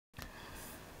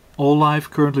All life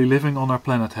currently living on our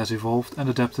planet has evolved and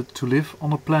adapted to live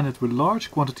on a planet with large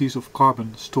quantities of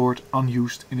carbon stored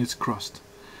unused in its crust.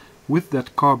 With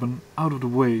that carbon out of the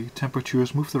way,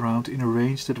 temperatures moved around in a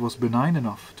range that was benign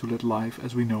enough to let life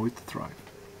as we know it thrive.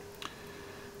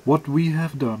 What we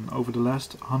have done over the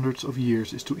last hundreds of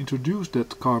years is to introduce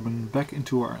that carbon back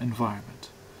into our environment.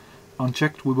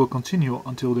 Unchecked, we will continue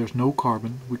until there's no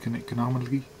carbon we can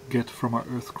economically get from our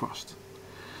Earth crust.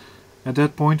 At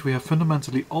that point we have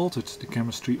fundamentally altered the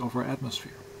chemistry of our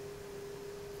atmosphere.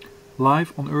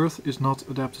 Life on Earth is not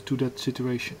adapted to that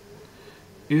situation.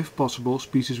 If possible,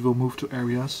 species will move to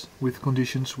areas with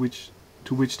conditions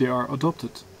to which they are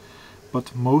adapted,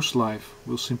 but most life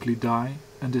will simply die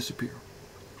and disappear.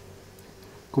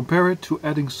 Compare it to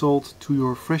adding salt to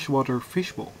your freshwater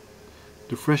fishbowl.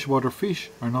 The freshwater fish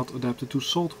are not adapted to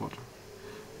salt water.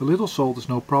 A little salt is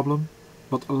no problem,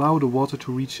 but allow the water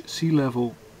to reach sea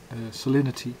level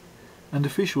salinity and the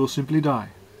fish will simply die.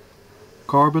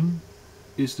 Carbon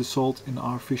is the salt in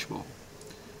our fishbowl,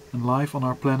 and life on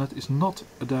our planet is not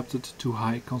adapted to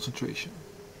high concentration.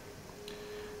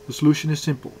 The solution is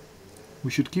simple.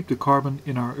 We should keep the carbon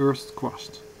in our Earth's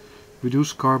crust,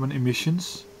 reduce carbon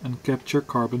emissions and capture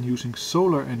carbon using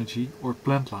solar energy or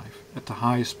plant life at the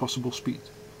highest possible speed.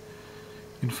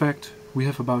 In fact, we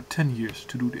have about 10 years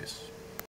to do this.